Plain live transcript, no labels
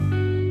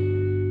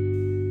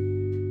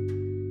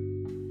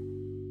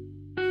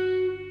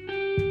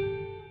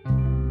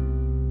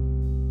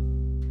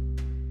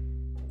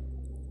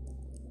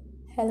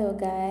Hello,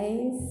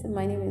 guys.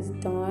 My name is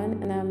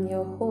Dawn, and I'm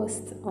your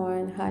host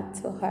on Heart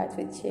to Heart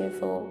with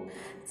Cheerful.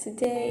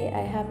 Today, I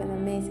have an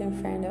amazing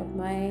friend of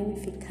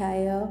mine,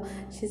 Fikayo.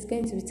 She's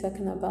going to be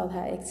talking about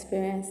her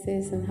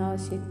experiences and how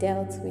she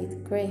dealt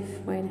with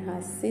grief when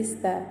her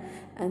sister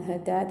and her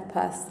dad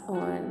passed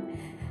on.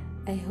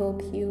 I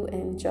hope you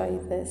enjoy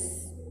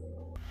this.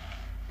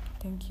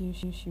 Thank you,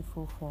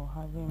 Shifu, for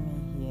having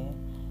me here.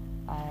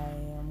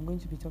 I am going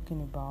to be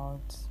talking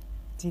about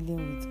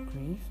dealing with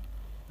grief.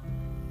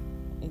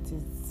 It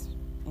is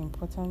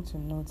important to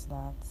note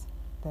that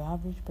the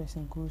average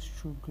person goes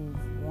through grief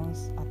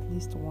at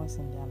least once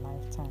in their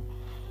lifetime.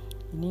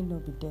 It need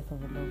not be death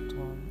of a loved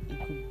one.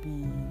 It could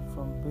be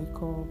from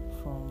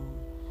breakup, from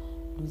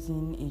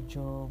losing a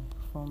job,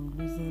 from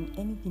losing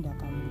anything that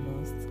can be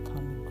lost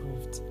can be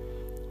grieved.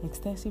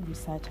 Extensive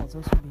research has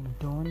also been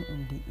done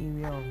in the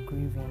area of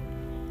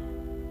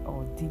grieving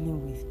or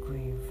dealing with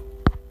grief.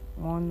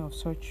 One of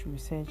such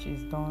research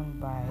is done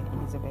by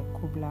Elizabeth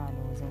Kubler, and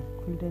it was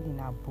included in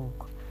her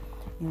book,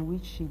 in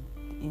which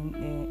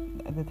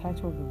the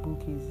title of the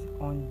book is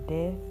On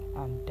Death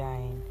and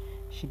Dying.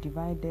 She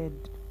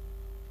divided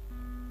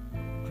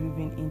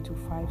grieving into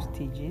 5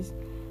 stages,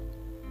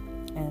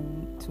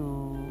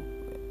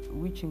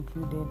 which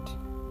included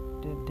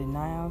the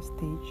denial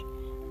stage,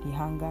 the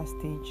anger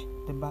stage,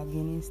 the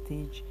bargaining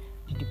stage,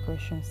 the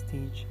depression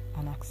stage,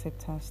 and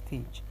acceptance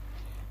stage.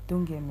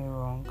 Don't get me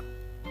wrong,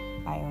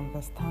 I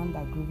understand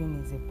that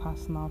grieving is a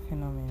personal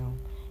phenomenon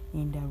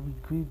in that we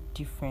grieve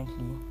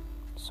differently.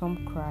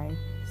 Some cry,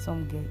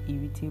 some get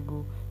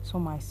irritable,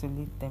 some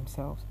isolate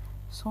themselves,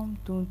 some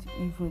don't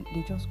even,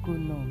 they just go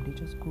numb, they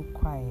just go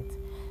quiet.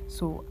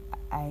 So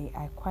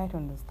I quite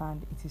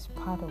understand it is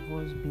part of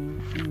us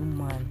being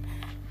human,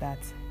 that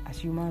as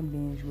human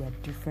beings we are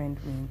different,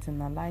 we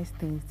internalize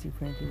things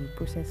differently, we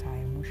process our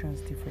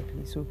emotions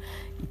differently. So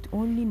it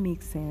only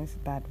makes sense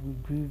that we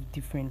grieve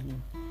differently.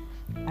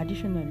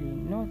 Additionally,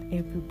 not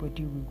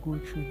everybody will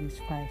go through these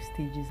 5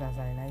 stages as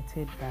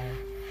highlighted by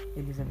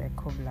Elizabeth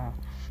Kubler.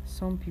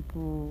 Some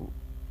people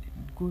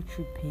go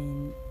through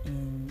pain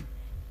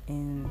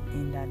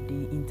in that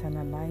they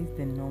internalize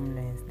the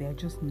numbness. They are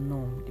just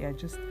numb.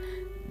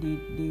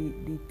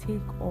 They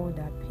take all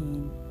that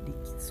pain, they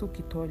soak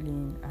it all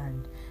in,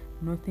 and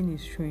nothing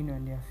is showing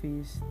on their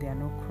face. They are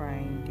not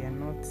crying, they are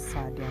not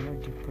sad, they are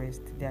not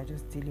depressed. They are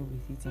just dealing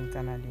with it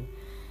internally.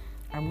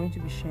 I'm going to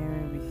be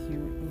sharing with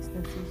you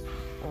instances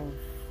of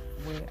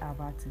where I've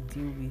had to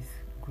deal with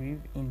grief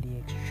in the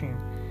extreme.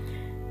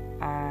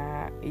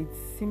 It's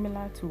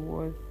similar to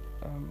what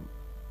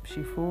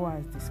Shifo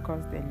has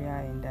discussed earlier,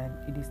 in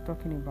that it is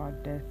talking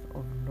about death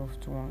of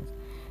loved ones.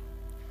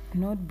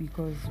 Not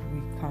because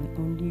we can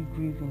only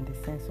grieve in the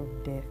sense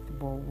of death,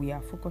 but we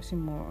are focusing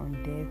more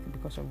on death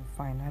because of the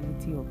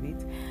finality of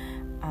it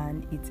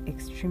and its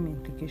extreme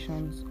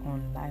implications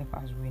on life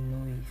as we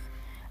know it.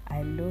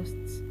 I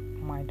lost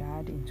my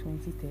dad in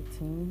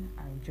 2013.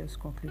 I just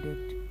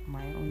concluded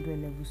my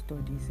underlevel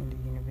studies in the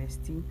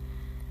university.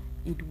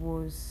 It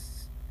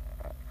was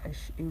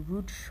a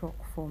rude shock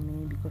for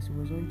me because he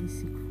was only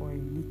sick for a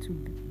little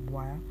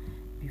while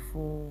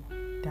before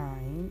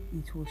dying.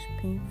 It was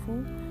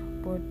painful,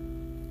 but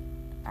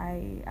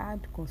I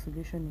had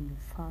consolation in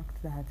the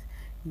fact that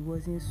he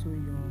wasn't so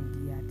young.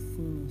 He had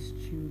seen his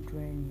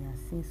children, he had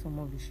seen some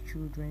of his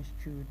children's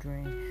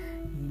children.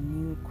 He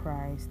knew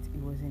Christ. He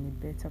was in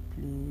a better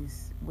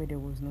place where there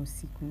was no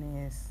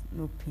sickness,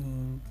 no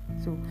pain.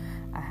 So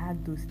I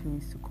had those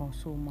things to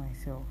console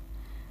myself.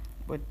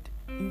 But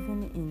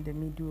even in the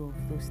middle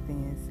of those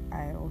things,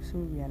 I also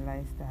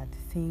realized that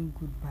saying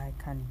goodbye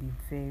can be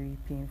very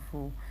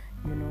painful.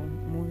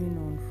 Moving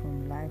on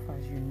from life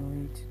as you know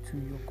it to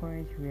your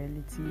current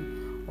reality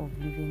of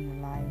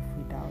living life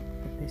without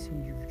the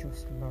person you've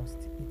just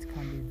lost. It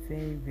can be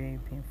very, very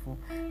painful,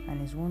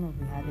 and it's one of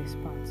the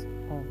hardest parts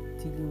of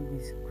dealing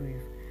with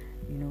grief.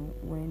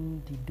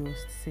 When the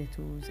dust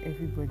settles,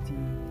 everybody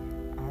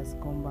has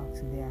gone back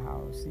to their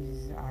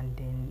houses, and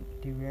then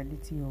the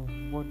reality of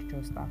what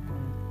just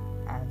happened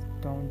has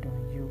dawned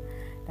on you.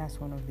 That's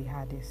one of the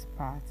hardest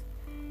parts.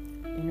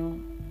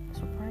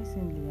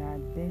 Surprisingly, I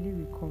had barely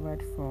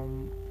recovered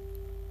from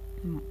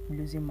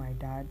losing my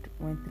dad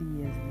when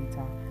 3 years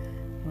later,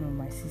 one of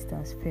my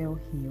sisters fell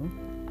ill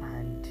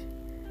and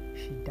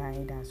she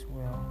died as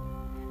well.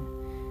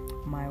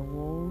 My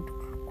world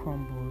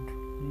crumbled,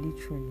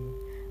 literally.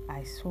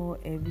 I saw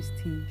every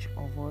stage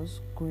of us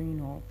growing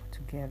up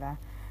together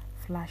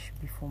flash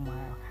before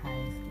my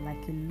eyes,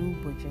 like a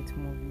low-budget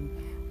movie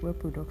where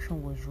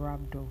production was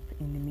wrapped up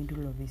in the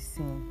middle of a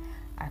scene.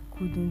 I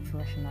couldn't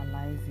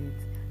rationalize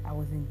it. I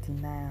was in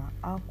denial.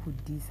 How could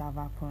this have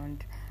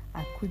happened?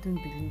 I couldn't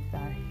believe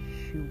that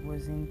she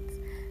wasn't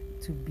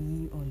to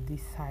be on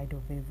this side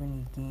of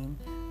heaven again.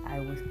 I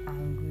was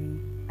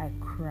angry. I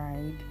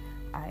cried.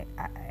 I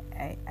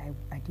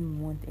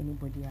didn't want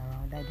anybody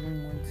around. I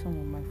didn't want some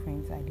of my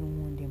friends. I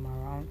didn't want them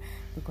around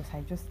because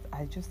I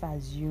just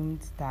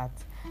assumed that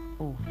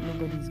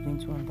nobody is going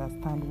to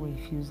understand what it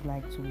feels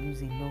like to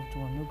lose a loved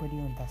one. Nobody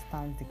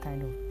understands the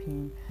kind of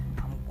pain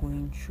I'm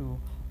going through.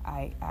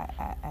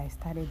 I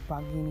started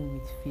bargaining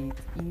with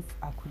faith. If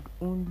I could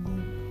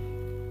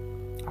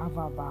only have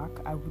her back,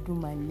 I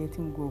wouldn't mind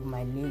letting go of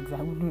my legs.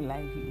 I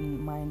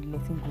wouldn't mind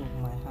letting go of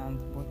my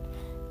hands. But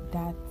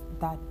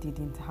that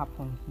didn't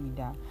happen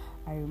either.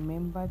 I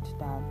remembered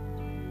that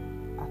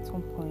at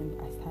some point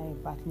I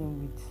started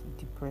battling with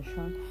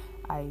depression.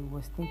 I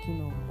was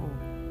thinking of,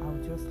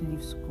 I'll just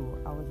leave school.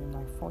 I was in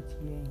my 4th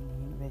year in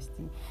the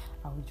university.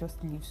 I would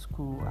just leave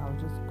school. I'm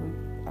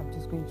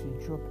just going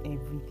to drop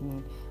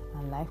everything,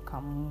 and life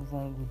can move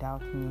on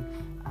without me.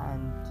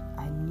 And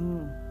I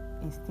knew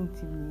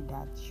instinctively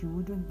that she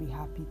wouldn't be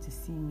happy to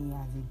see me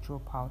as a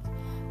dropout,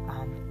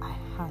 and I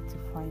had to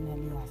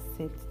finally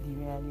accept the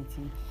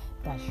reality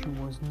that she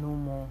was no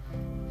more.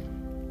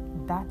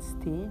 That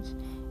stage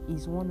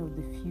is one of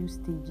the few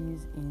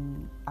stages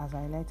as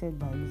highlighted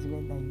by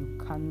Elizabeth, that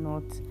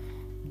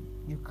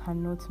you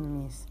cannot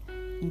miss.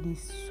 It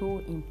is so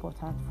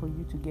important for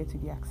you to get to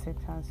the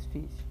acceptance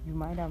phase. You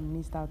might have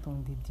missed out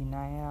on the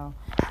denial,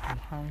 the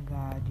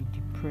anger, the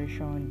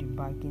depression, the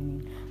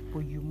bargaining,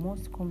 but you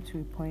must come to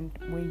a point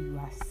where you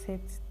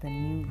accept the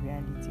new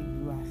reality.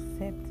 You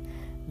accept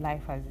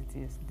life as it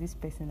is. This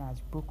person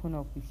has broken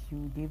up with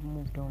you. They've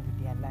moved on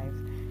with their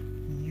lives.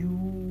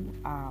 You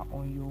are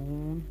on your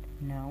own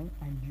now,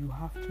 and you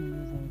have to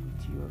move on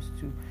with yours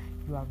too.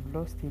 You have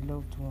lost a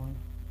loved one.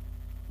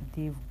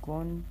 They've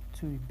gone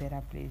to a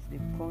better place.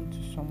 They've gone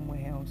to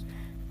somewhere else.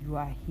 You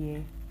are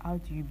here. How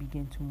do you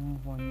begin to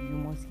move on? You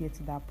must get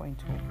to that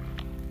point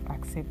of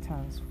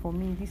acceptance. For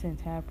me, this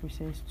entire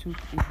process took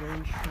a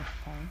very short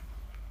time.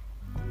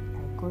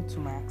 I got to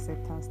my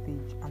acceptance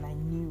stage, and I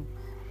knew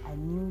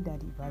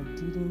that if I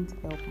didn't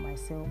help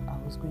myself, I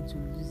was going to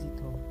lose it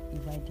all.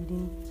 If I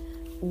didn't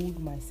hold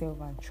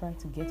myself and try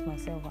to get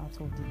myself out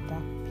of the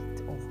dark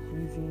pit of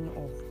grieving,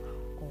 of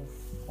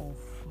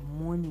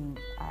mourning,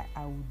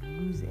 I would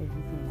lose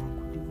everything. I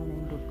could even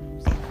end up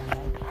losing my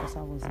life, because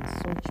I was in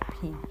such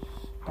pain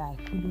that I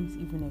couldn't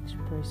even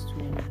express to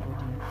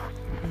anybody.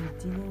 In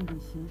dealing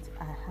with it,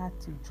 I had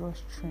to draw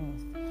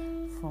strength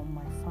from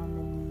my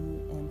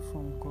family and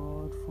from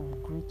God,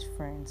 from great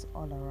friends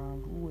all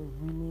around who were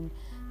willing,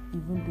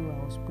 even though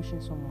I was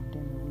pushing some of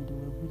them away, they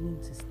were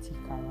willing to stick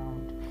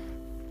around.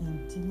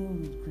 In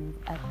dealing with grief,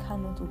 I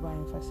cannot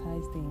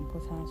overemphasize the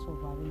importance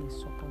of having a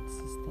support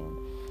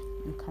system.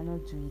 You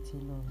cannot do it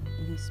alone.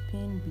 It is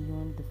pain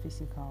beyond the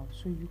physical,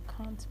 so you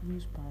can't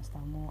use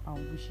paracetamol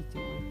and wish it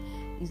away.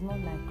 It's not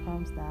like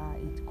cramps that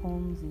it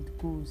comes, it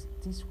goes.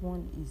 This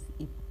one is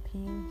a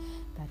pain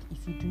that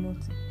if you do not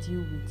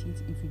deal with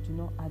it, if you do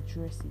not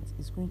address it,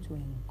 it's going to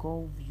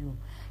engulf you.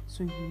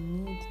 So you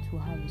need to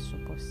have a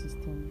support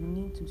system. You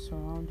need to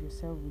surround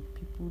yourself with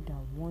people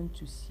that want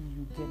to see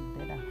you get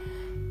better.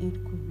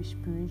 It could be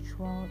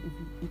spiritual,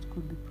 it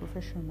could be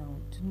professional.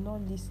 Do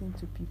not listen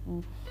to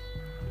people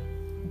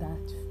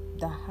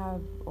that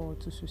have, or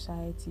to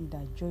society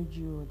that judge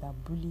you or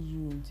that bully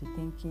you into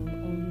thinking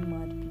only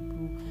mad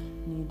people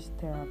need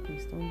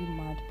therapists, only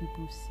mad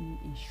people see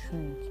a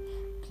shrink.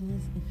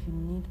 Please, if you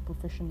need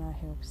professional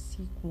help,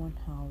 seek one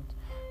out.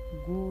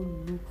 Go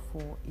look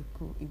for a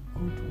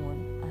good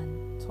one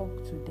and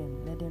talk to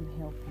them. Let them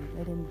help you.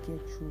 Let them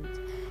get through it.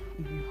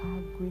 If you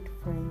have great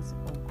friends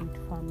or good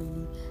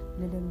family,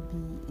 let them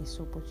be a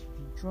support.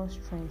 You draw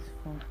strength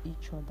from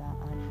each other,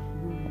 and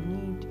you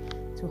need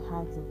to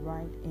have the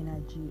right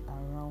energy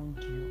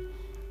around you.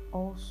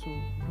 Also,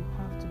 you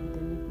have to be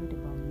deliberate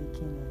about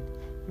making it.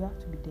 You have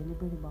to be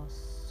deliberate about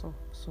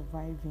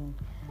surviving.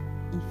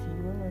 If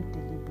you are not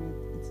deliberate,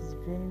 it is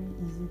very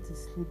easy to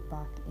slip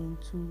back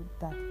into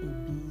that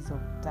abyss of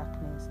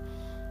darkness.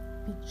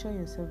 Picture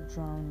yourself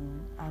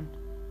drowning and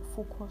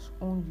focus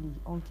only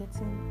on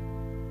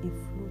getting a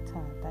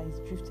floater that is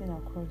drifting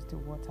across the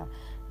water.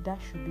 That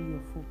should be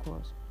your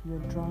focus. You're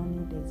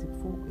drowning, there's a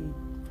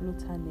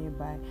floater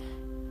nearby.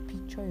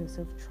 Picture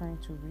yourself trying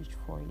to reach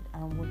for it,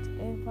 and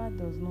whatever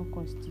does not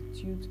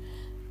constitute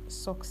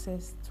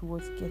success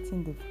towards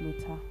getting the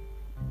floater,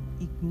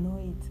 ignore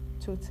it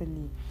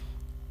totally.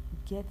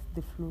 Get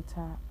the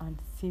floater and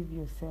save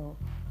yourself.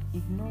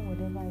 Ignore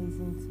whatever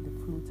isn't the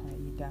floater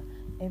either.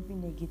 Every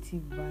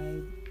negative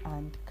vibe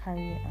and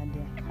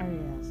their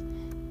carriers,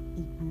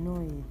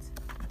 ignore it.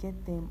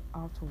 Get them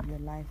out of your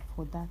life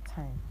for that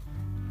time.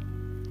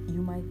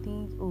 You might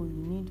think, you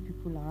need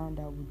people around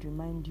that would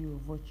remind you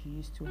of what you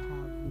used to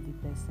have with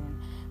the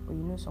person.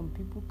 But some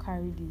people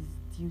carry this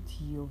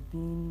duty of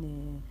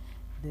being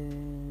the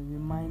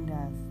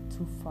reminders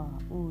too far.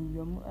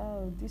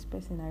 This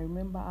person, I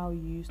remember how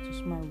you used to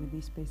smile with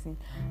this person.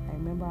 I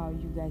remember how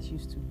you guys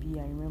used to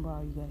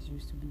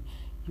be.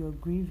 You're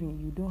grieving.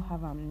 You don't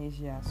have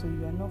amnesia, so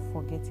you are not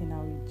forgetting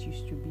how it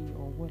used to be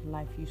or what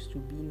life used to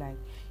be like.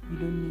 You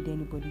don't need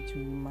anybody to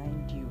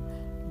remind you.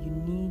 You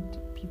need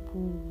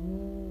people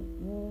who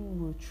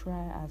will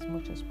try as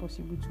much as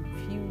possible to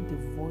fill the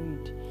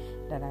void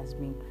that has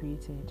been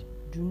created.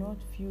 Do not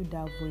fill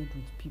that void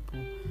with people.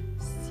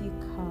 Seek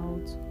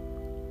out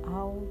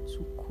how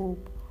to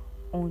cope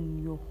on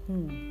your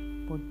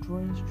own, but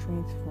drawing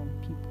strength from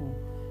people.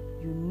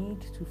 You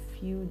need to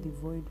fill the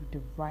void with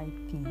the right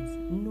things.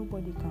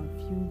 Nobody can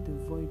fill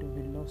the void of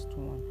a lost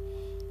one.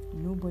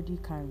 Nobody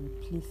can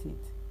replace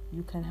it.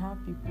 You can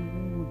have people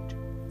who would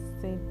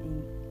serve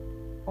in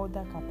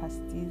other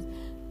capacities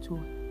to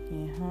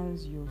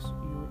enhance your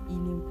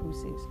healing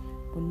process,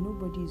 but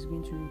nobody is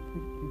going to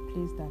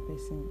replace that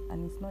person,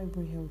 and it's not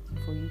even healthy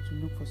for you to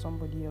look for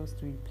somebody else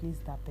to replace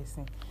that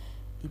person.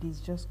 It is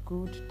just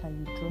good that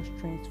you draw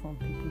strength from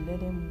people. Let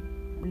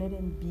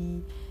them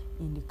be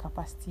in the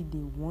capacity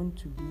they want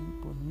to be,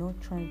 but not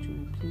trying to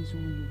replace who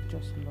you've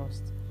just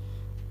lost.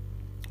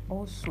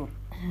 Also,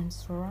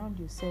 surround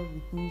yourself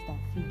with things that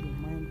feed your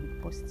mind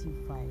with positive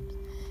vibes.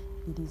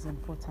 It is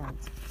important.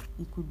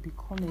 It could be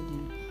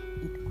comedy.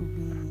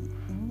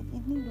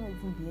 It need not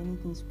even be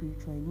anything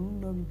spiritual. It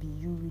need not be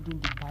you reading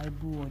the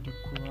Bible or the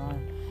Quran.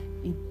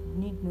 It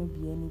need not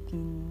be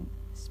anything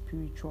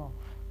spiritual.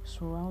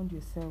 Surround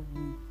yourself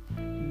with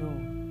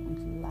love,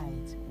 with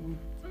light,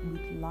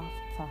 with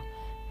laughter.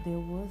 There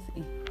was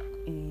a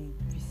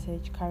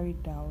research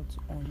carried out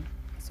on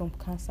some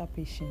cancer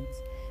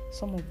patients.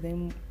 Some of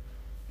them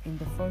in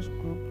the first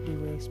group, they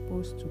were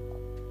exposed to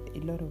a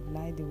lot of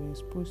light, they were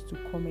exposed to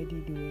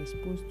comedy, they were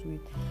exposed to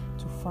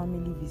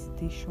family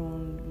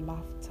visitation,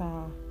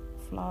 laughter,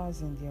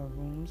 flowers in their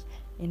rooms,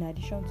 in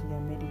addition to their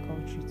medical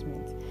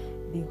treatment.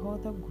 The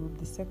other group,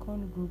 the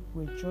second group,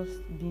 were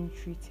just being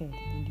treated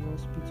in the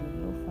hospital,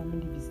 no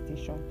family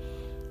visitation,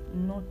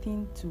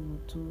 nothing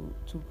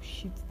to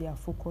shift their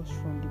focus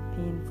from the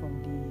pain,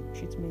 from the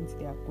treatments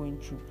they are going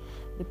through.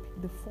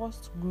 The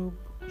first group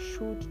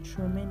showed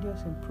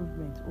tremendous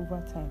improvement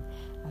over time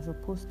as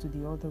opposed to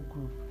the other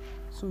group.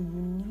 So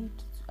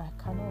I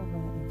cannot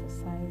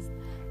overemphasize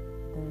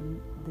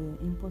the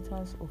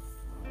importance of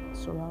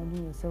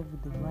surrounding yourself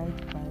with the right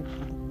vibes,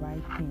 with the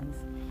right things.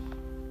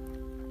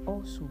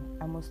 Also,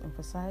 I must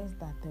emphasize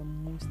that the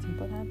most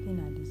important thing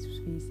at this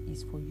phase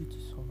is for you to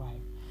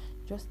survive.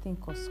 Just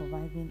think of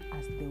surviving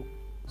as the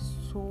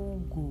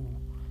sole goal.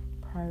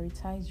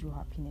 Prioritize your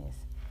happiness.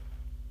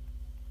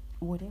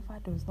 Whatever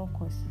does not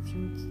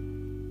constitute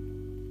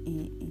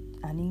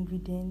an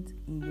ingredient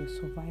in your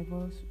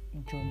survival's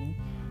journey,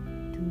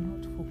 do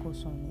not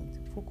focus on it.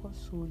 Focus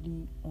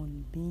solely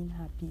on being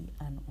happy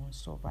and on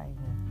survival.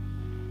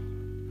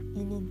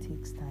 Healing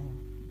takes time.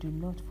 Do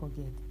not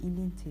forget,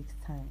 healing takes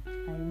time.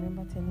 I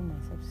remember telling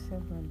myself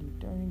severally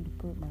during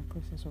my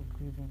process of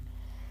grieving,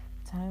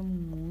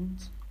 time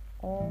wounds,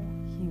 all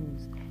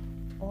heals.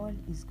 All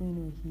is going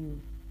to heal.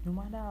 No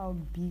matter how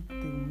big the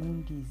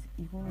wound is,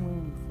 even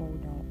when we fall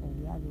down or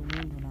we have a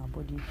wound on our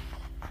body,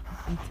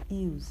 it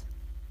heals.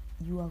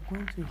 You are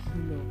going to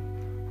heal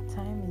up.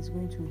 Time is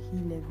going to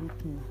heal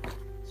everything.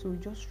 So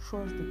just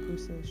trust the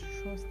process.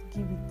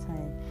 Give it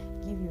time.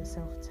 Give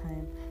yourself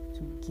time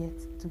to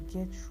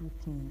get through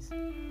things.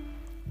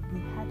 The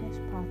hardest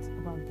part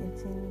about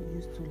getting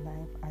used to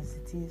life as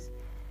it is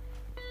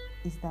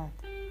that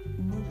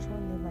nature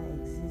never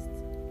exists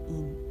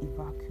in a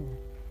vacuum.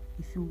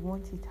 If you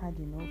want it hard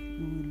enough,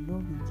 you will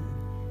love again,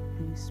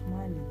 you will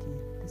smile again,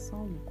 the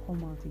sun will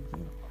come out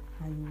again,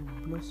 and you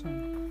will blossom.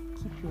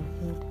 Keep your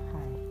head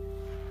high.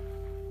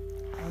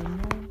 I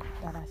know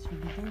that as you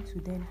begin to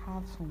then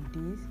have some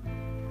days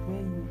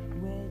where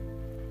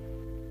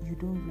you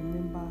don't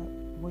remember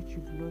what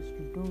you've lost,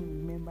 you don't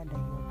remember that you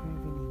are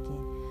grieving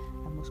again,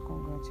 I must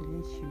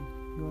congratulate you.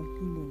 Your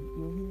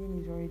healing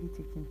is already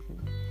taking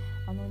place.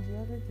 And on the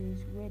other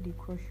days where they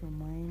cross your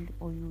mind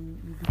or you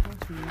begin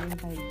to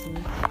remember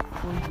again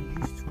what you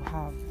used to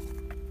have,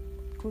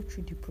 go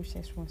through the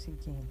process once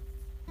again.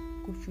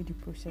 Go through the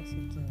process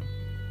again.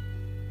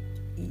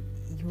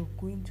 You're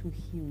going to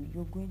heal.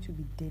 You're going to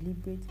be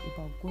deliberate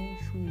about going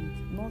through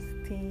it, not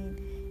staying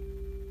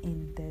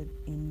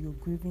in your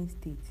grieving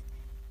state.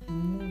 You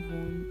move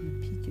on,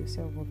 you pick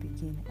yourself up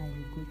again, and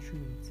you go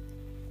through it.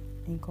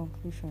 In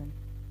conclusion,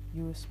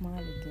 you will smile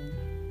again,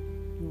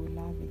 you will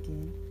laugh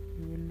again,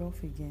 you will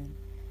laugh again.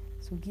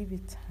 So give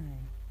it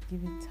time,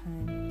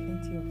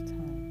 plenty of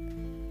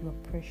time. You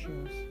are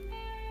precious.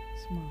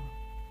 Smile.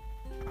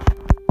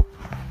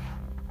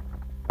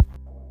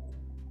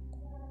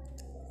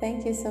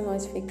 Thank you so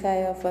much,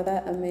 Fikayo, for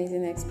that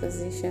amazing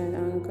exposition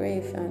on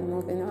grief and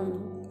moving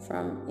on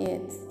from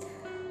it.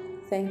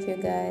 Thank you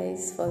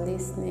guys for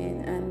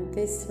listening, and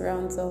this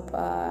rounds up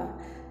our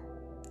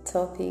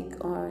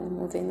topic on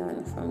moving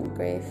on from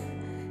grief.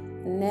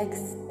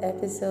 Next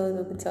episode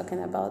we'll be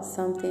talking about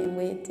something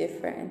way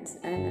different,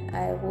 and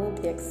I will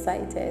be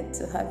excited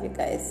to have you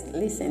guys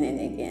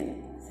listening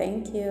again.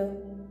 Thank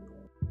you.